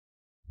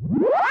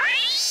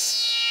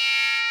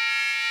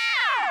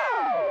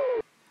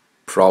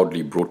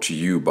Proudly brought to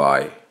you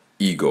by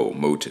Ego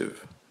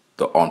Motive,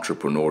 the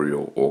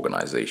entrepreneurial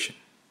organization.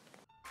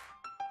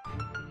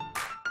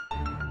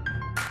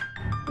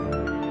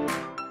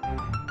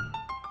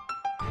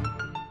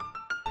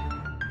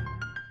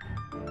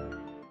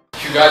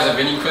 If you guys have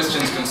any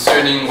questions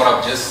concerning what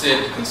I've just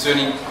said,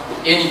 concerning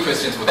any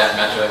questions for that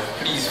matter,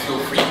 please feel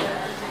free.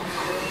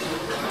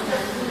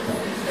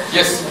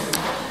 Yes?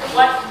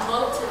 What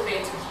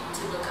motivated you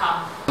to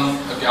become?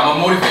 Okay, I'm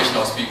a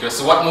motivational speaker,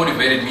 so what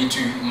motivated me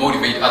to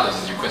motivate others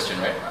is your question,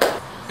 right?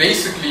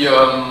 Basically,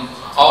 I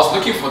was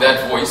looking for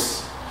that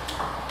voice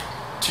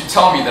to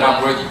tell me that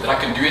I'm worthy, that I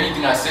can do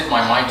anything I set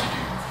my mind to do.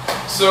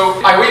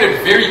 So I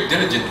waited very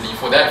diligently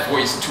for that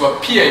voice to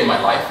appear in my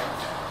life,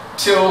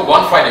 till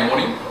one Friday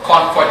morning,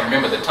 can't quite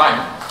remember the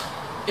time,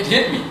 it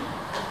hit me.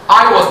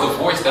 I was the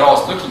voice that I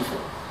was looking for,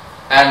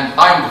 and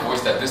I'm the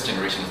voice that this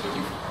generation is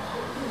looking for.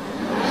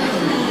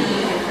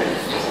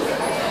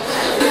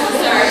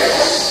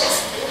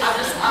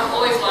 I've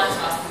always wanted to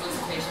ask the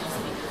motivational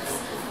speakers.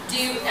 Do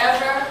you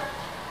ever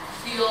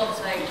feel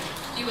like,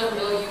 even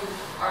though you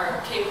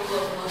are capable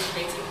of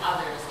motivating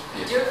others,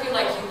 do you ever feel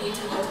like you need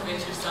to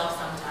motivate yourself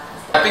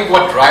sometimes? I think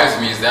what drives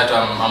me is that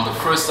I'm the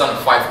first son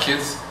of 5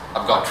 kids.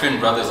 I've got twin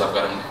brothers. I've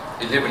got an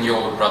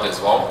 11-year-old brother as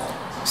well.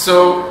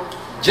 So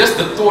just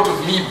the thought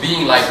of me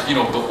being like, you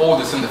know, the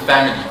oldest in the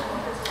family,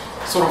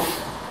 sort of,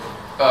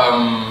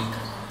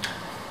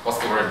 what's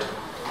the word?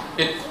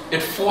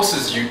 It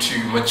forces you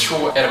to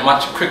mature at a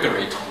much quicker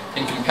rate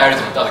in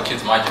comparison with other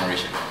kids my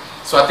generation.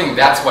 So I think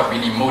that's what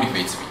really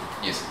motivates me,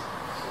 yes.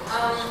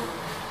 How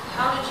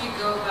did you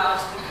go about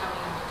becoming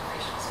a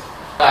motivational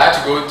speaker? I had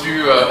to go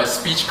through a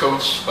speech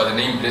coach by the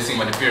name Blessing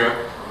Manipira.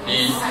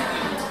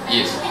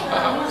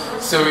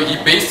 So he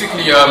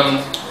basically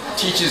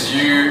teaches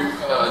you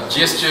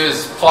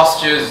gestures,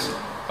 postures,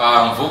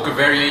 vocal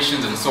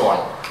variations and so on.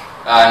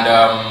 And,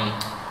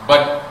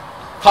 but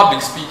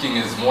public speaking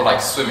is more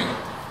like swimming.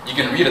 You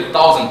can read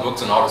 1,000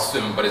 books on how to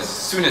swim, but as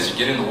soon as you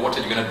get in the water,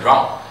 you're going to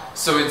drown.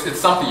 So it's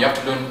something you have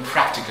to learn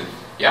practically.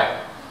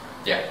 Yeah?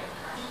 Yeah.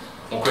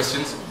 More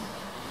questions?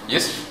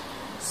 Yes?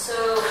 So,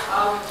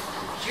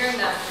 during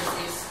that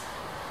process,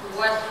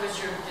 what was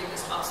your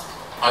biggest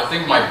obstacle? I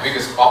think my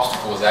biggest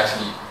obstacle was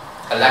actually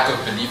a lack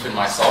of belief in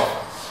myself.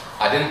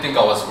 I didn't think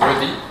I was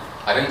worthy.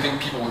 I didn't think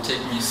people would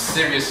take me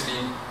seriously.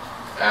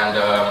 And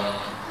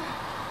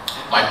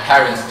my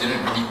parents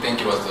didn't really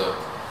think it was the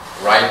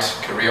right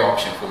career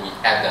option for me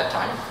at that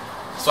time.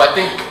 So I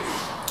think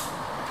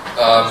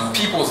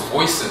people's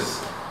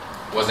voices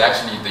was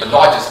actually the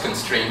largest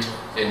constraint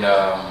in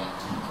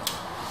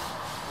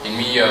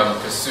me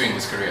pursuing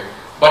this career.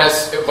 But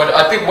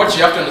I think what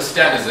you have to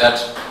understand is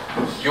that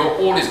you're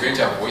always going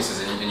to have voices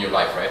in your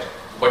life, right?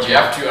 But you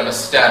have to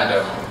understand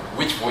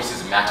which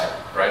voices matter,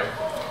 right?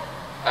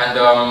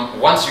 And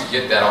once you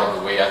get that out of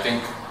the way, I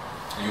think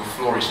you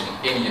flourish in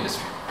any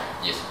industry.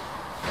 Yes.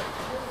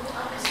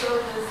 So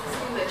does it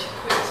seem that you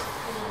quit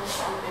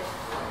something?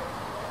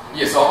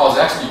 Yes, I was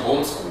actually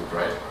homeschooled,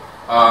 right?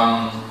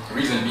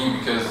 Reason being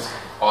because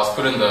I was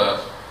put in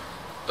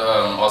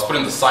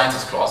the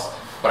sciences class,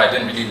 but I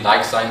didn't really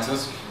like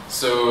sciences.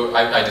 So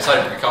I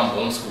decided to become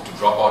homeschooled, to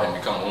drop out and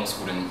become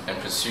homeschooled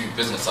and pursue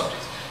business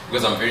subjects,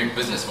 because I'm very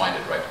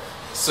business-minded, right?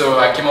 So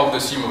I came up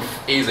with a stream of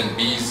A's and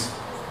B's,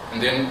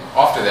 and then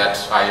after that,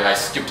 I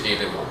skipped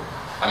A-level.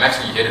 I'm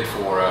actually headed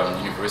for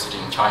university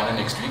in China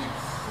next week.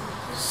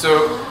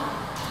 So,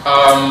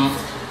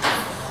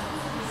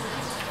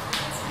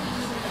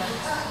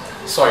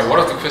 sorry, what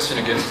was the question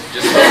again?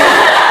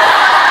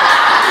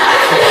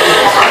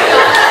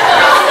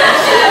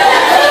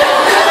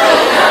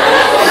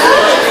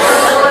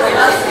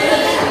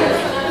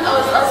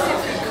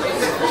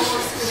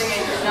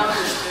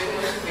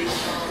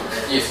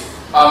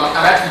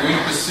 I'm actually going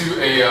to pursue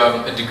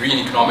a degree in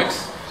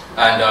economics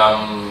and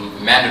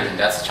Mandarin,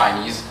 that's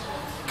Chinese,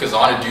 because I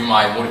want to do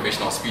my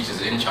motivational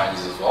speeches in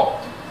Chinese as well.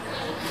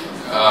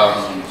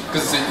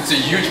 Because it's a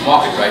huge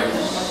market, right?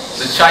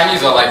 The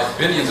Chinese are like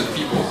billions of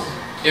people.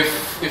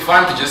 If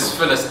I'm to just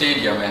fill a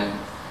stadium and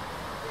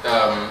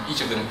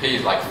each of them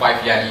pays like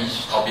 5 yuan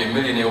each, I'll be a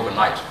millionaire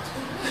overnight.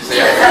 So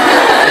yeah,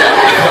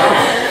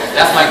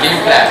 that's my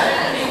game plan.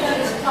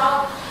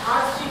 How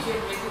did you get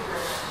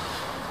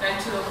recognized? And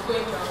to the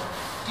point of,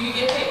 do you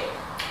get paid?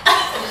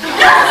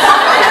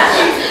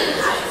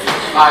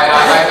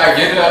 I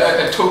get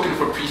a token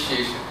for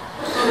appreciation.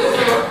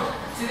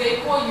 Do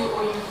they call you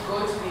or you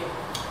go to them?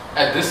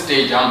 At this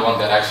stage, I'm the one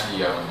that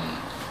actually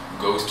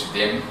goes to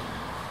them.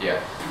 Yeah.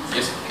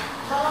 Yes?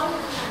 How long have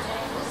you been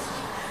doing this?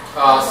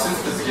 Since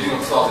the beginning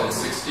of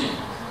 2016.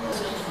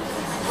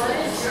 What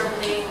is your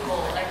main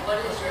goal? Like, what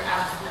is your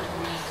absolute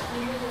main?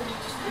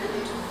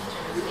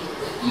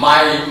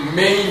 My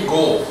main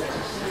goal,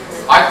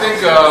 I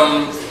think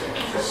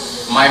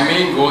my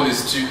main goal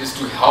is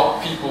to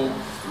help people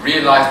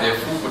realize their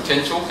full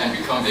potential and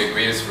become their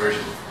greatest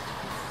version.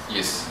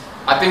 Yes.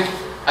 I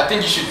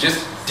think you should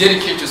just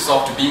dedicate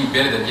yourself to being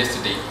better than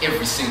yesterday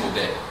every single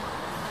day.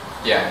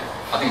 Yeah.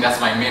 I think that's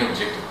my main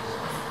objective.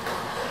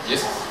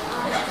 Yes?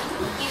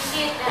 You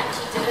said that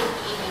you didn't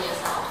believe in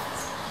yourself.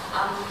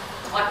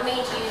 What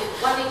made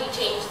you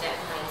change that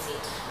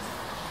mindset?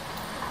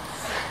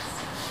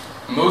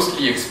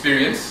 Mostly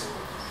experience.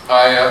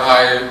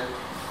 I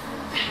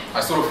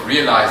sort of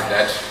realized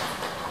that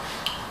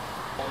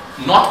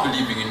not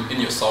believing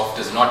in yourself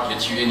does not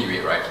get you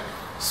anywhere, right?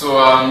 So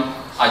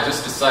I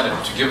just decided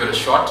to give it a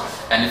shot,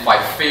 and if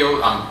I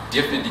fail, I'm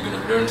definitely going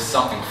to learn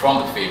something from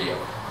the failure.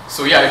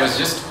 So yeah, it was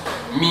just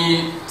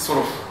me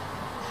sort of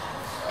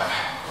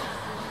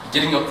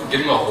getting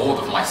a hold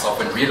of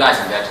myself and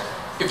realizing that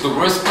if the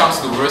worst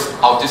comes to the worst,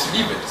 I'll just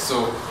leave it.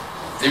 So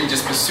let me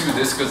just pursue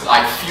this because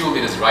I feel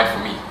it is right for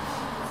me.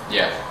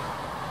 Yeah.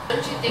 Don't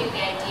you think the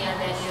idea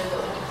that you're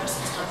the only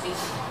person stopping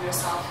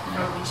yourself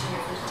from reaching your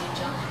full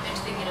potential, don't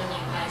you think it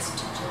only applies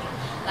to children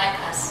like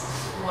us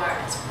who are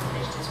as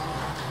privileged as we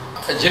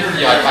are?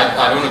 Generally,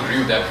 I don't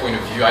agree with that point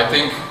of view. I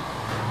think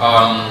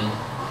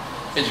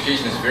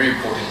education is very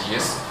important,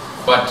 yes,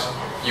 but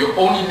your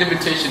only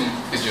limitation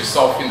is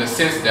yourself in the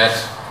sense that,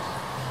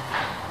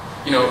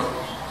 you know,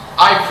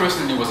 I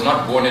personally was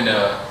not born in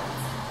a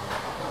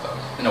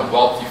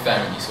wealthy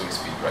family, so to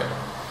speak, right?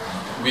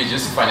 We're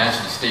just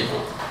financially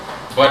stable.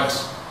 But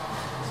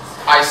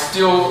I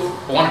still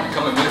want to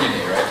become a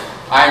millionaire, right?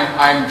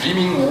 I'm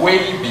dreaming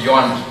way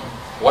beyond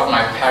what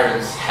my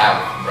parents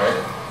have, right?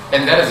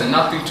 And that has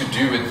nothing to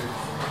do with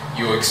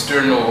your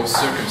external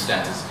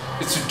circumstances.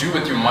 It's to do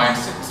with your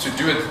mindset. It's to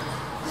do with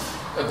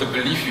the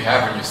belief you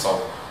have in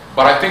yourself.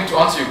 But I think to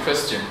answer your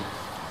question,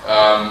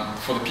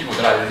 for the people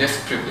that are less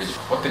privileged,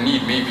 what they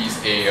need maybe is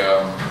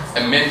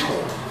a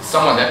mentor,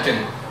 someone that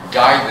can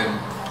guide them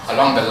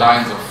along the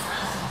lines of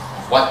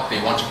what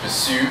they want to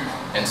pursue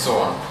and so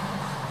on.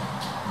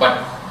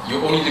 But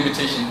your only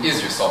limitation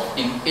is yourself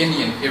in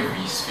any and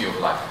every sphere of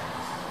life.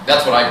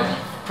 That's what I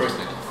believe,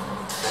 personally.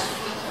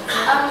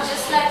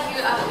 Just like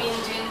you, I've been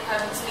doing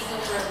public speaking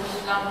for a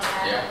really long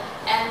time. Yeah.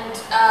 And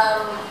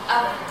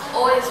I've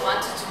always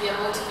wanted to be a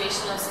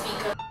motivational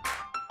speaker.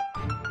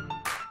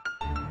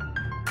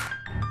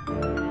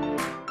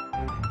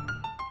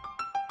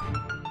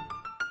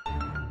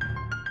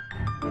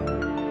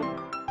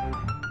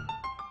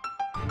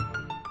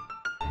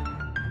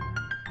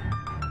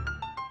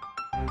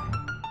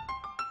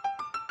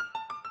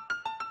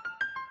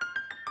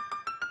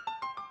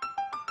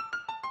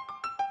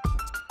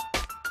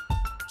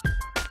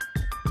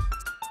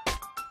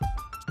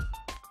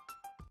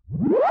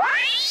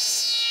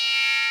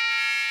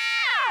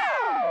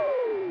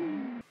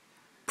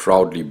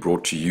 Proudly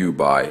brought to you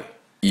by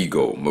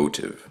Ego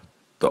Motive,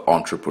 the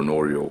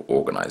entrepreneurial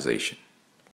organization.